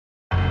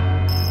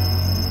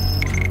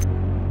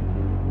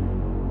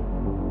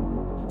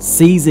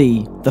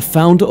CZ, the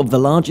founder of the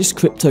largest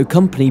crypto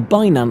company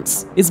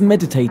Binance, is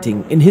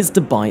meditating in his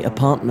Dubai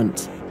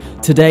apartment.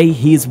 Today,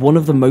 he is one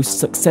of the most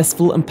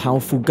successful and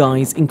powerful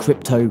guys in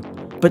crypto,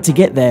 but to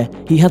get there,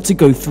 he had to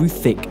go through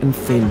thick and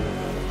thin.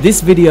 This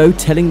video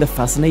telling the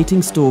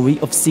fascinating story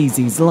of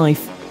CZ's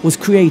life was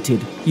created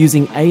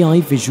using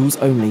AI visuals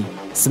only,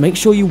 so make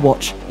sure you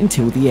watch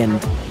until the end.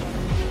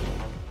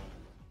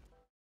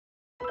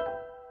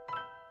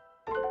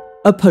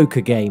 A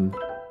poker game.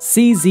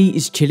 CZ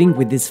is chilling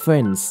with his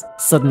friends.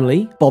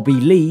 Suddenly, Bobby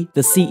Lee,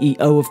 the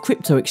CEO of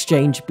crypto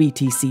exchange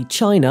BTC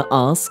China,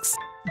 asks,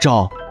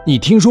 赵，你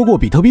听说过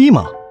比特币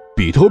吗？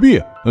比特币？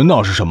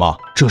那是什么？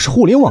这是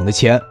互联网的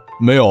钱。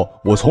没有，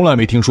我从来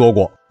没听说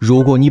过。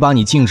如果你把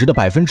你净值的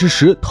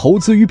10%投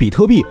资于比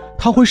特币，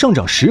它会上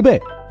涨10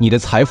倍，你的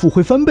财富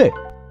会翻倍。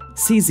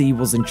CZ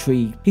was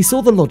intrigued. He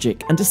saw the logic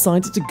and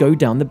decided to go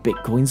down the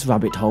Bitcoin's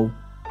rabbit hole.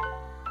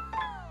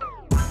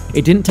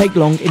 It didn't take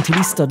long until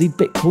he studied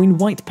Bitcoin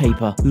white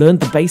paper,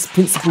 learned the base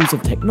principles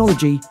of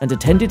technology, and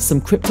attended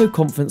some crypto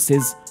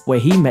conferences where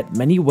he met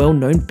many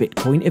well-known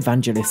Bitcoin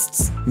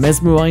evangelists.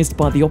 Mesmerized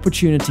by the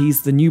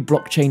opportunities the new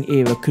blockchain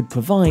era could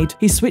provide,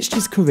 he switched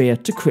his career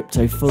to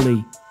crypto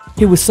fully.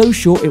 He was so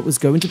sure it was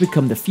going to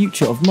become the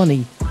future of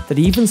money that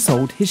he even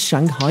sold his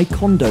Shanghai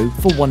condo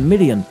for $1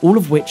 million, all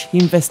of which he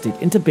invested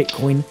into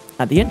Bitcoin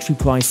at the entry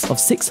price of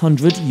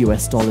 $600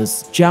 US.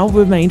 Zhao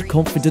remained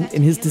confident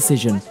in his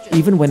decision,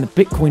 even when the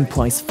Bitcoin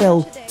price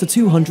fell to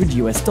 $200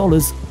 US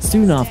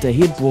soon after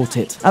he had bought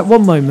it. At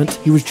one moment,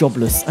 he was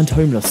jobless and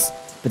homeless,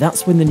 but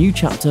that's when the new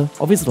chapter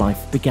of his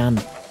life began.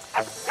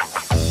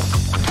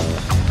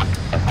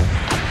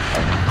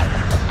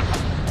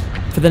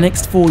 For the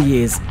next 4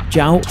 years,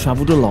 Zhao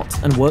travelled a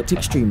lot and worked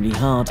extremely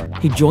hard.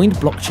 He joined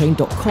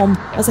blockchain.com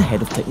as a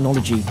head of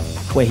technology,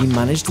 where he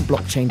managed the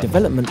blockchain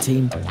development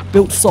team,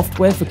 built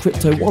software for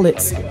crypto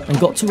wallets, and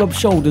got to rub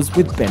shoulders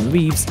with Ben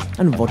Reeves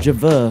and Roger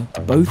Ver,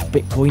 both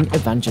Bitcoin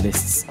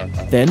evangelists.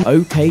 Then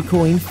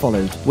OKCoin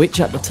followed,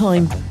 which at the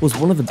time was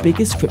one of the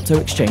biggest crypto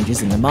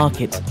exchanges in the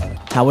market.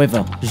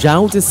 However,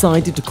 Zhao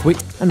decided to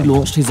quit and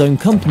launched his own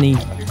company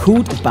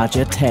called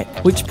Badger Tech,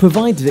 which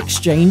provided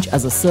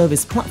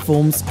exchange-as-a-service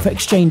platforms for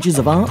exchanges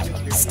of art,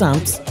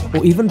 stamps,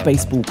 or even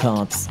baseball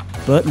cards.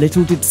 But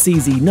little did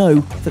CZ know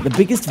that the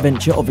biggest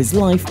venture of his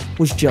life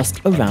was just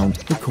around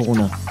the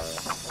corner.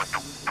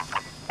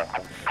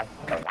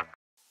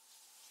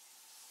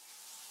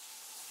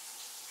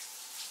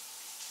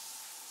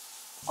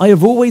 I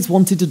have always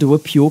wanted to do a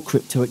pure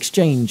crypto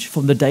exchange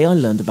from the day I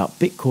learned about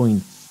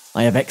Bitcoin.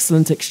 I have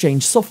excellent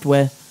exchange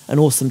software, an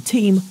awesome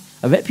team,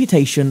 a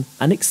reputation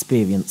and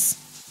experience.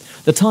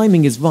 The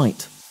timing is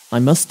right. I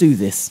must do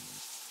this.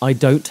 I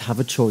don't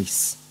have a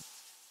choice.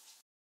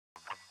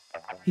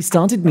 He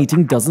started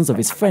meeting dozens of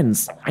his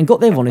friends and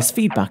got their honest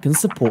feedback and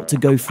support to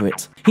go for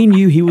it. He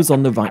knew he was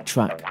on the right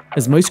track,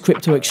 as most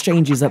crypto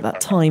exchanges at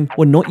that time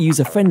were not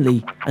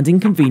user-friendly and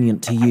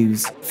inconvenient to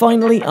use.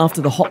 Finally,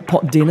 after the hot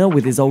pot dinner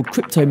with his old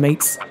crypto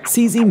mates,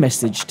 CZ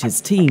messaged his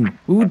team,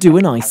 "We will do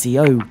an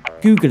ICO.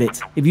 Google it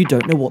if you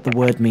don't know what the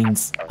word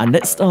means. And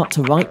let's start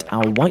to write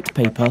our white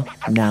paper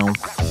now."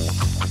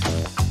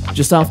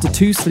 Just after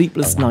 2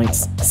 sleepless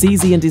nights,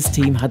 CZ and his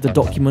team had the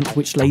document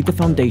which laid the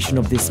foundation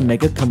of this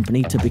mega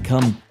company to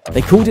become.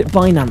 They called it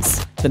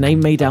Binance, the name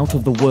made out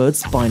of the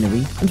words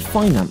binary and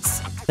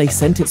finance. They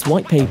sent its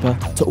white paper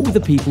to all the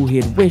people he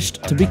had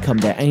wished to become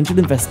their angel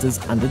investors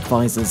and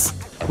advisors.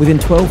 Within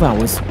 12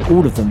 hours,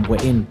 all of them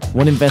were in.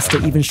 One investor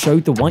even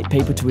showed the white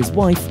paper to his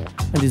wife,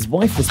 and his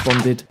wife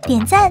responded,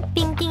 点赞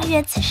并订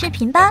阅此视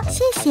频吧，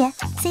谢谢。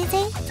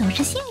CZ 总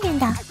是幸运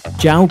的。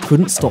 Zhao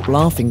couldn't stop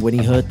laughing when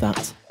he heard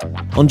that.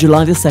 On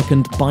July the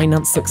 2nd,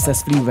 Binance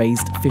successfully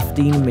raised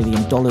 $15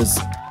 million,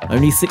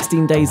 only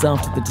 16 days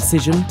after the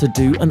decision to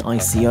do an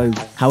ICO.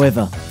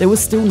 However, there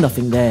was still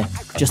nothing there,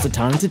 just a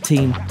talented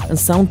team and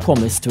sound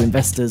promise to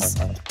investors.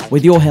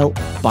 With your help,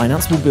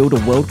 Binance will build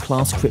a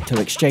world-class crypto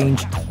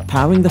exchange,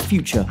 powering the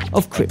future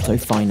of crypto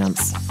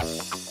finance.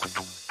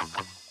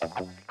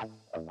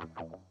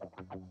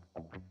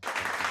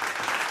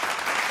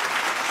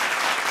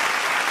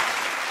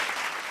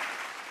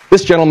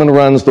 This gentleman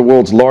runs the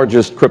world's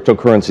largest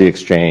cryptocurrency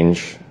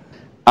exchange.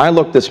 I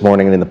looked this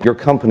morning and your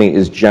company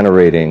is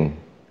generating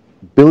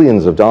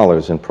billions of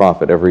dollars in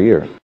profit every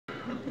year.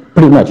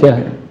 Pretty much,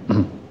 yeah.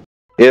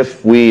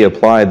 If we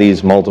apply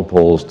these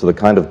multiples to the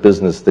kind of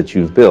business that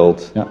you've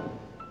built, Yeah.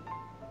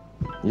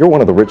 You're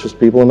one of the richest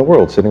people in the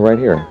world sitting right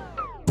here.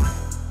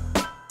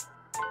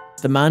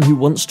 The man who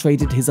once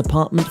traded his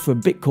apartment for a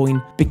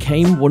Bitcoin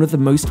became one of the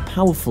most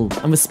powerful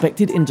and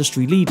respected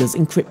industry leaders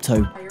in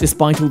crypto.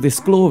 Despite all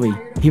this glory,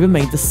 he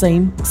remained the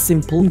same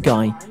simple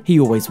guy he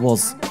always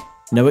was.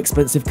 No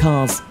expensive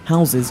cars,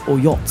 houses or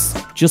yachts,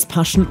 just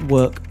passionate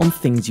work on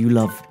things you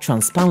love,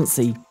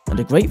 transparency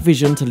and a great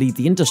vision to lead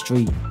the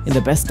industry in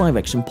the best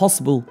direction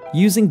possible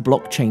using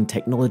blockchain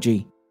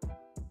technology.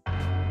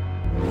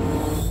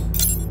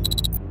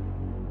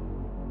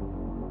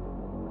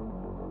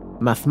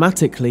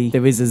 Mathematically,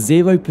 there is a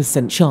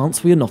 0%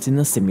 chance we are not in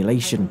a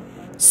simulation.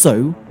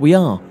 So, we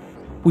are.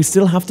 We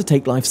still have to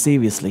take life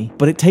seriously,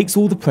 but it takes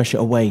all the pressure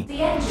away.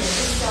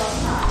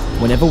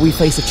 Whenever we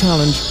face a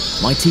challenge,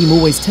 my team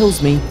always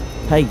tells me,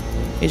 hey,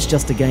 it's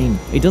just a game.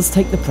 It does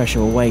take the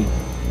pressure away.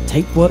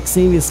 Take work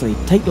seriously,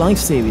 take life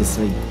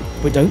seriously,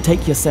 but don't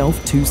take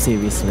yourself too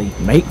seriously.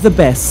 Make the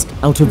best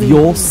out of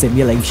your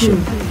simulation.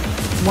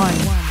 1.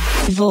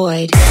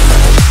 Void.